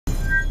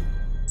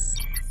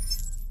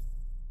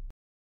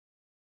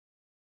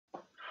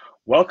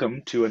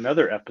Welcome to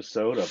another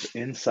episode of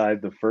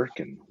Inside the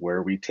Firkin,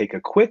 where we take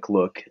a quick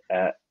look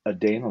at a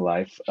day in the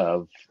life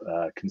of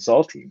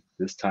consulting.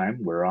 This time,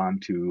 we're on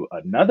to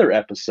another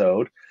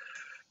episode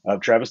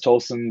of Travis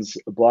Tolson's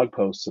blog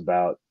posts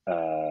about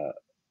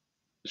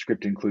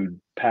script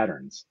include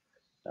patterns.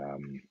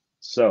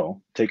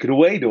 So, take it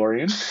away,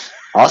 Dorian.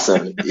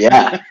 Awesome.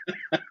 Yeah.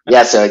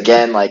 Yeah. So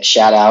again, like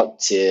shout out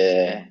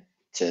to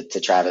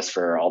Travis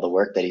for all the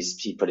work that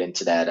he put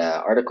into that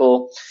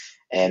article.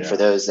 And for Yeah.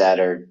 those that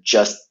are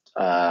just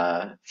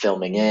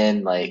filming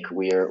in, like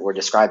we're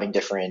describing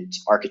different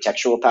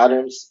architectural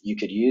patterns you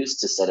could use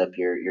to set up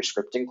your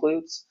script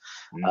includes.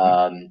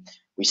 Hmm.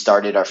 We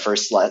started our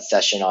first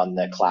session on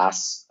the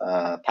class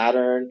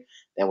pattern.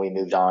 Then we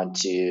moved on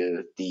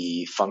to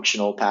the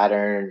functional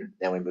pattern.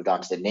 Then we moved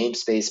on to the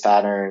namespace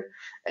pattern,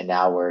 and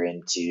now we're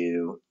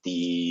into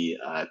the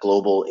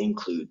global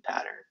include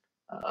pattern.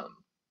 Um,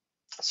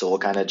 so we'll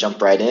kind of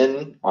jump right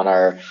in on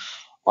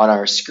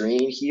our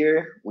screen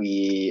here.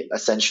 We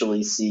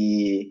essentially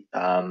see,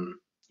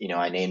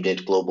 I named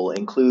it global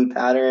include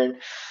pattern.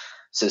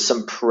 So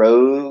some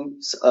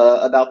pros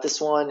about this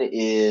one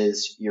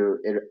is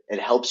it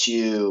helps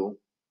you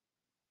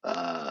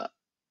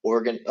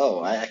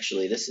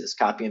this is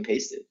copy and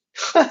pasted.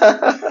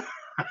 I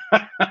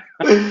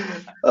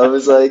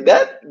was like,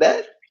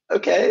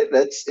 okay,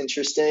 that's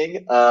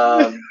interesting.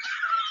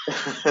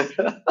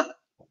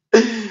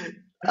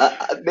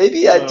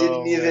 Maybe I Oh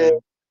didn't even, man.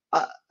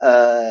 uh,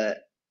 uh,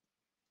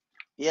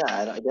 yeah,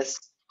 I guess,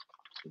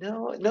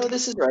 no,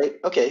 this is right.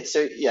 Okay,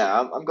 so yeah,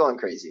 I'm going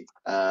crazy.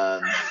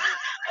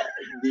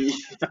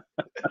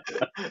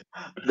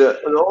 The,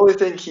 the only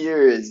thing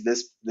here is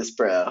this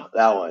pro,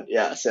 that one.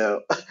 Yeah,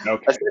 so Okay. All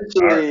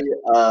essentially,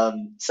 right.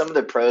 some of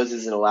the pros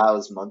is it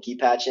allows monkey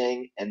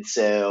patching, and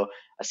so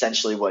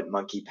essentially what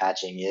monkey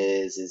patching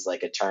is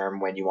like a term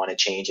when you want to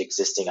change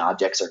existing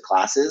objects or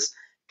classes,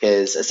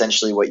 because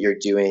essentially what you're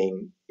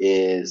doing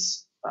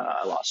is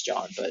I lost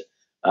John, but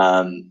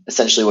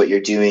essentially what you're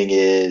doing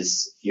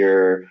is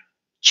you're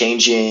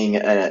changing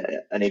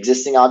an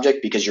existing object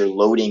because you're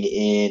loading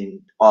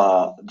in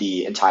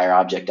the entire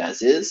object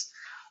as is.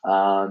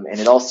 And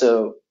it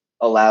also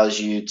allows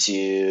you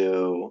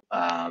to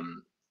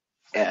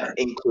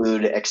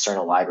include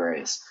external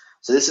libraries.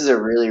 So this is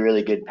a really,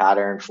 really good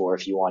pattern for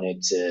if you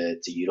wanted to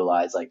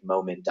utilize like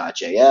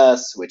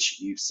moment.js, which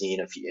you've seen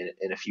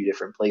in a few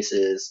different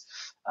places,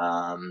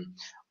 um,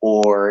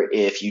 or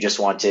if you just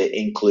want to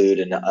include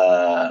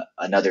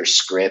another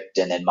script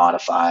and then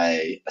modify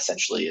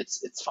essentially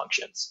its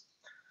functions.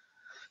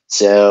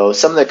 So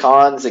some of the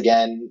cons,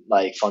 again,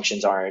 like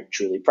functions aren't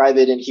truly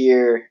private in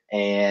here,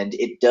 and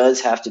it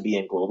does have to be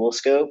in global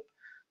scope.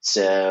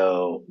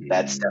 So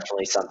that's Mm,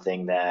 definitely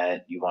something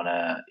that you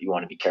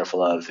wanna be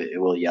careful of. It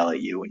will yell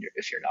at you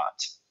if you're not.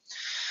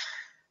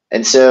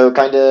 And so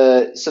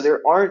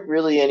there aren't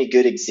really any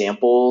good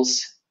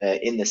examples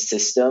in the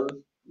system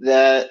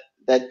that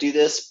do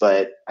this,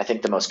 but I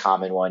think the most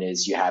common one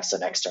is you have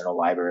some external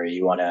library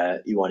you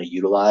wanna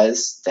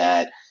utilize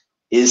that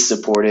is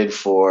supported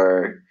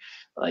for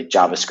like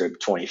JavaScript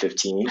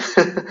 2015.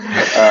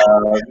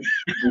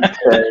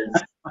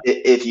 Because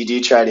if you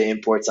do try to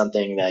import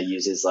something that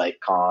uses like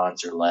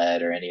cons or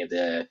let or any of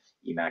the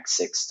Emacs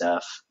 6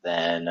 stuff,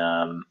 then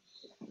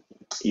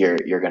you're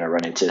going to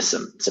run into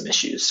some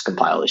issues,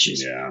 compile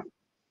issues. yeah.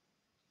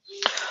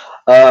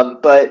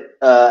 But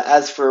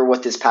as for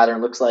what this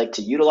pattern looks like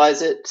to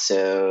utilize it,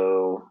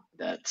 so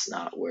that's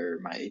not where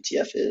my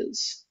ATF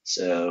is.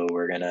 So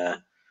we're going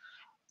to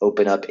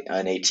open up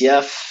an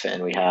ATF,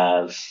 and we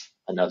have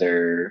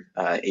another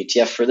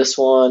ATF for this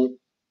one.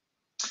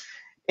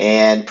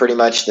 And pretty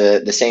much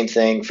the same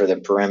thing for the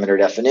parameter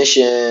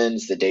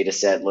definitions. The data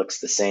set looks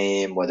the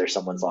same, whether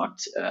someone's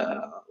locked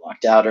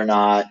out or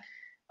not.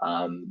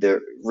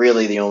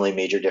 Really the only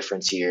major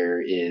difference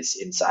here is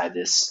inside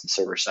this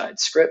server-side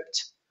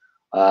script.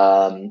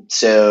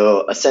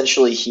 So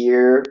essentially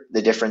here,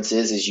 the difference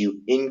is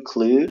you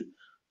include,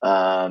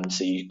 so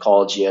you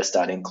call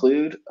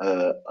gs.include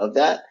of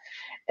that,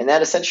 and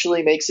that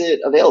essentially makes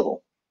it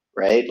available,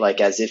 right?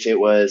 Like as if it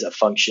was a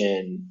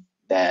function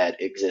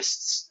that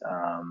exists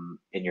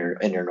in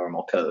your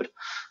normal code.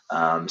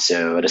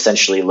 So it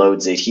essentially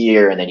loads it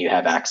here, and then you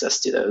have access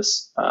to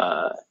those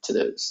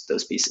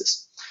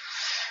pieces.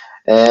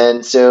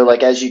 And so,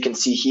 like as you can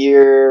see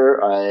here,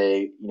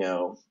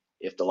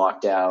 if the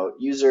locked out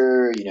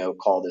user,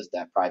 call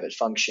that private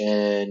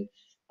function,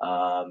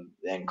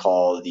 then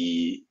call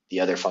the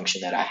other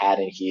function that I had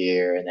in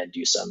here, and then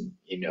do some,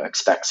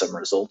 expect some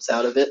results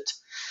out of it.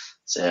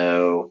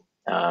 So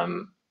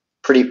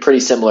pretty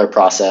similar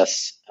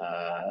process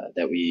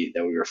that we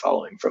were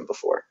following from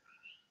before.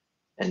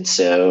 And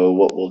so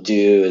what we'll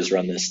do is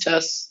run this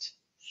test.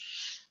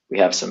 We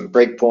have some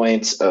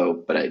breakpoints.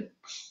 Oh, but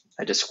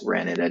I just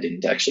ran it. I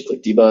didn't actually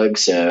click debug.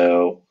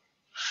 So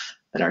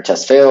and our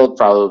test failed,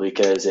 probably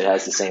because it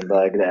has the same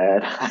bug that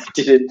I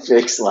didn't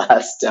fix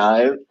last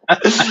time.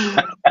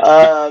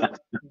 um,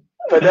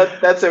 but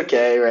that's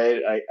okay,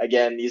 right?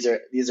 Again, these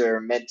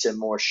are meant to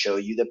more show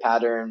you the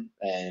pattern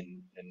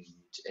and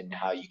and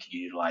how you can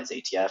utilize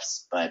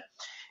ATFs. But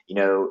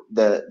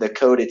the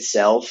code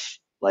itself,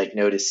 like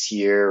notice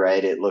here,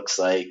 right? It looks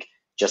like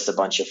just a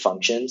bunch of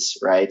functions,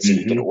 right? So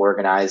you can Mm-hmm.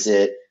 organize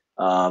it,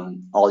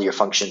 all your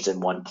functions in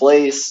one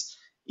place.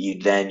 You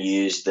then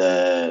use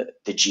the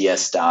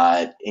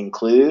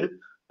gs.include.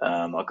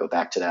 I'll go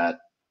back to that.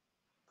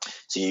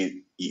 So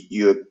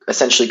you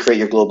essentially create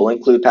your global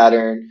include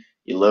pattern.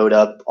 You load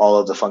up all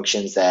of the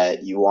functions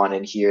that you want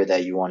in here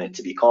that you want it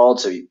to be called.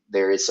 So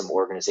there is some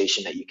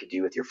organization that you can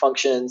do with your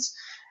functions,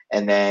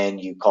 and then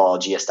you call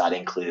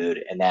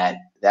gs.include, and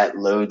that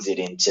loads it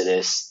into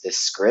this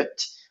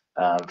script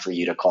for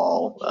you to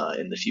call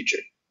in the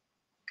future.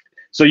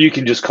 So you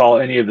can just call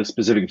any of the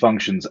specific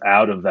functions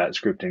out of that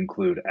script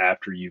include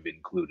after you've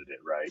included it,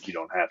 right? You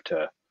don't have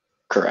to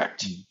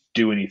Correct.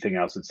 do anything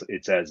else.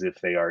 It's as if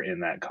they are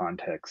in that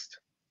context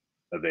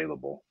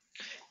available.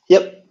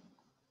 Yep.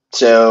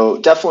 So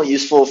definitely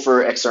useful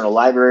for external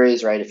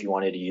libraries, right? If you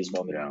wanted to use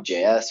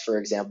Moment.js, for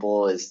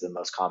example, is the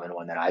most common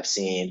one that I've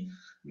seen.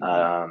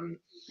 Mm-hmm.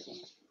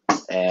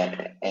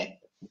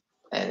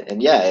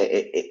 And yeah,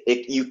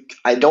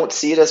 I don't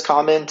see it as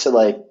common to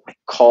like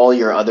call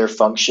your other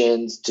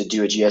functions to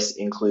do a GS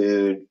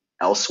include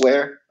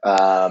elsewhere.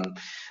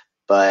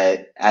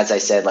 But as I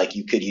said, like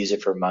you could use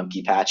it for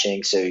monkey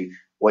patching. So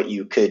what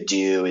you could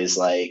do is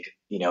like,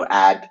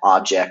 add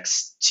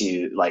objects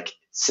to, like,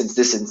 since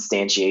this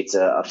instantiates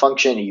a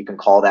function, you can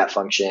call that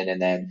function and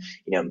then,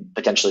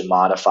 potentially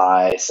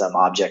modify some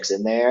objects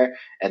in there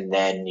and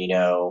then,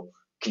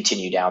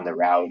 continue down the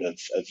route of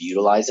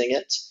utilizing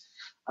it.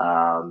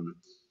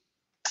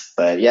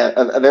 But yeah,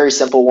 a very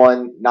simple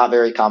one, not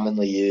very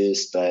commonly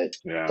used, but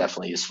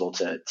definitely useful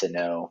to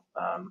know.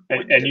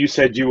 And you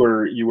said you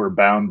were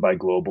bound by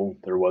global.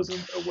 There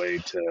wasn't a way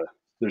to.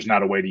 There's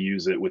not a way to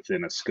use it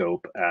within a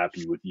scope app.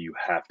 You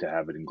have to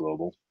have it in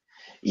global.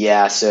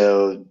 Yeah,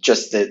 so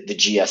just the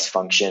gs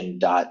function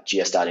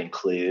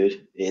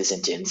gs.include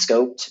isn't in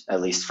scoped,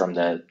 at least from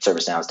the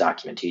ServiceNow's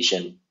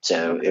documentation.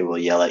 So it will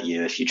yell at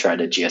you if you try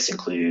to gs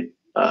include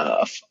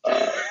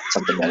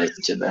something that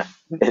isn't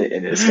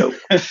in the scope,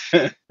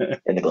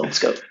 in the global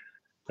scope.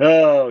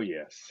 Oh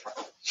yes,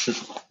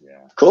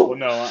 yeah. Cool. Well,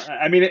 no,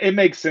 I mean it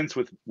makes sense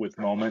with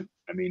Moment.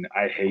 I mean,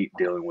 I hate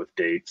dealing with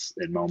dates,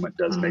 and Moment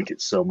does make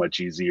it so much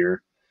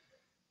easier.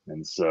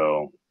 And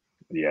so,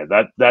 yeah,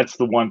 that's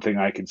the one thing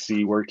I could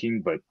see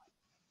working. But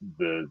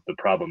the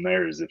problem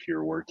there is if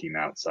you're working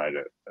outside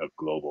of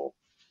global,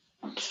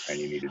 and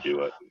you need to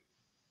do it.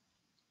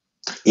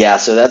 Yeah,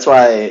 so that's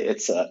why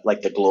it's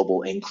like the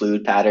global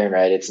include pattern,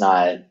 right? It's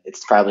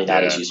probably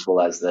not as useful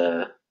as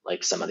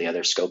some of the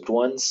other scoped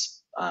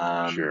ones.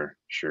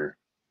 Sure.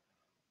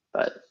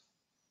 But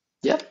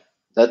yeah,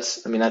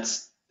 that's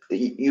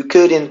you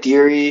could, in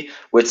theory,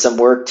 with some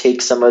work, take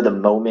some of the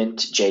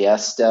Moment.js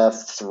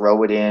stuff,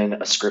 throw it in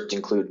a script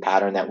include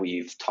pattern that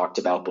we've talked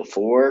about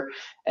before,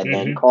 and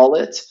then call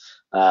it.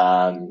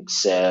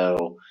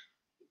 So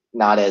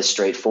not as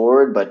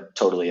straightforward, but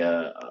totally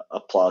a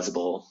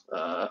plausible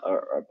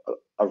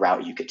a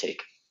route you could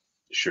take.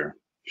 Sure.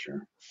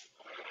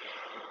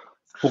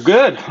 Well,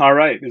 good. All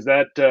right. Is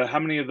that how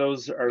many of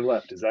those are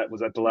left? Was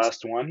that the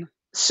last one?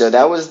 So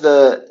that was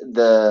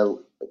the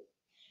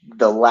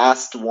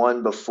last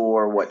one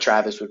before what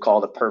Travis would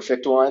call the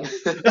perfect one.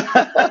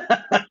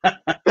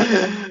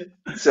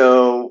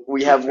 So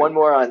we have one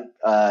more on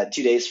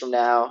 2 days from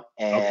now,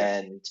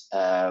 and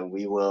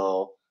we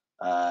will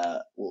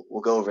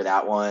we'll go over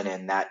that one,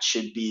 and that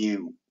should be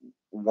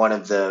one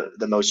of the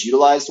most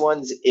utilized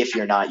ones if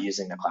you're not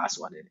using the class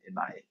one, in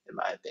my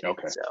opinion.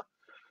 Okay. So.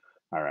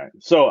 All right.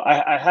 So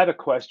I had a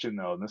question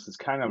though, and this is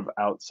kind of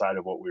outside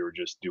of what we were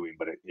just doing,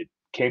 but it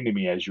came to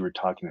me as you were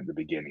talking at the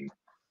beginning.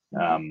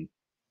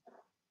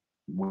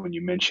 When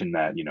you mentioned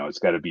that, it's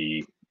got to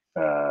be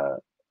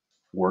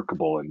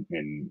workable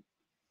in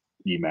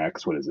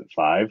Emacs. What is it?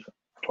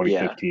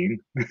 2015?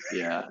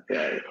 Yeah.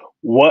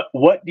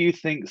 What do you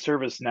think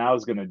ServiceNow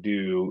is going to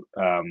do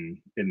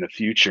in the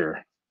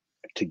future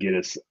to get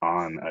us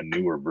on a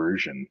newer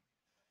version?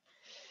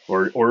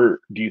 Or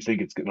do you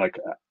think it's like,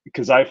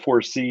 because I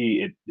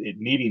foresee it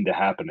needing to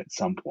happen at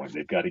some point.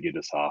 They've got to get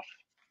us off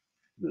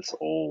this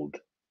old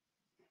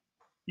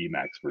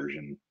Emacs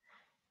version,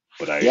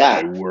 but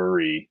I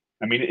worry.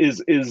 I mean,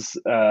 is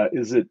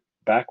it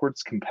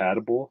backwards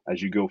compatible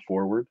as you go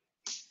forward?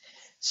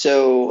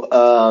 So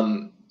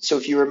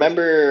if you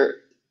remember,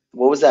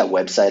 what was that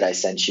website I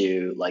sent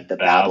you, like the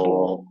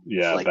Babel,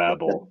 like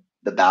Babel,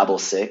 the Babel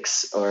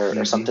 6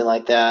 or something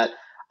like that?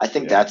 I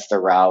think that's the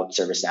route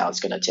ServiceNow is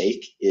going to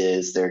take.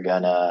 Is they're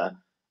gonna,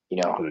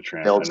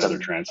 build another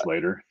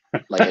translator,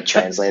 like a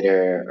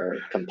translator or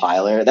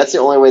compiler. That's the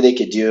only way they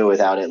could do it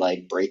without it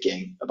like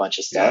breaking a bunch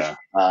of stuff.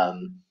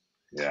 And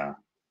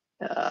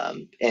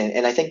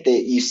I think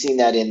that you've seen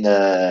that in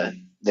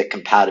the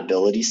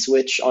compatibility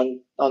switch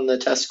on the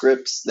test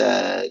scripts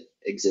that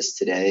exist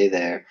today.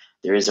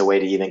 There is a way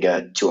to even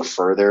get to a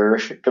further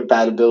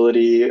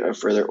compatibility, a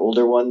further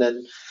older one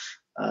than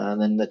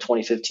the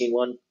 2015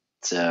 one.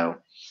 So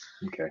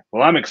okay.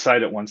 Well, I'm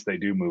excited once they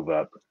do move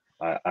up.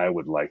 I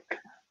would like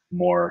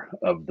more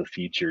of the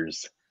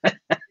features.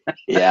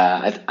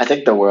 Yeah, I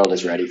think the world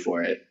is ready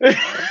for it.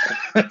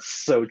 That's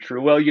so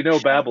true. Well,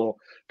 Babel,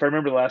 if I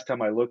remember the last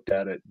time I looked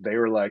at it, they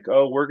were like,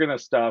 oh, we're going to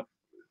stop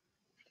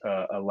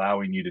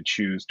allowing you to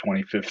choose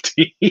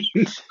 2015.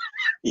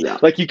 Yeah.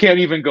 Like you can't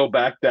even go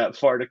back that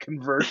far to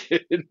convert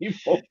it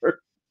anymore.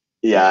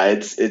 Yeah,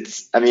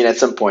 it's I mean at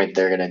some point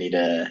they're gonna need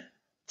to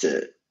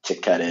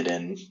cut it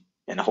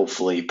and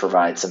hopefully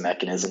provide some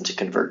mechanism to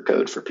convert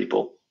code for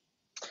people.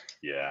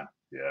 Yeah,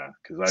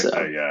 because So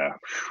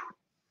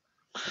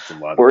that's a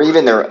lot of or work.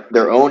 even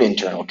their own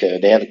internal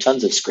code. They have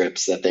tons of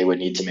scripts that they would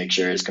need to make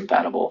sure is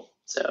compatible.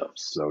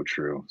 So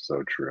true,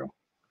 so true.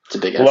 It's a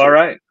big Well, all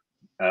effort.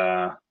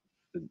 right.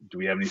 Do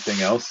we have anything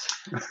else?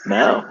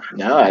 No,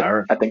 All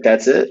right. I think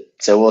that's it.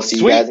 So we'll see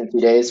you Sweet. guys in 2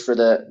 days for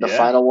the Yeah.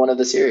 final one of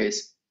the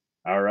series.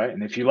 All right.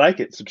 And if you like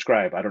it,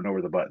 subscribe. I don't know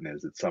where the button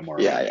is. It's somewhere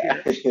around Yeah.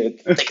 here.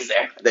 I think it's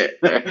there.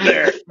 There.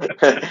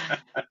 There.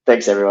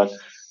 Thanks everyone.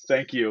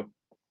 Thank you.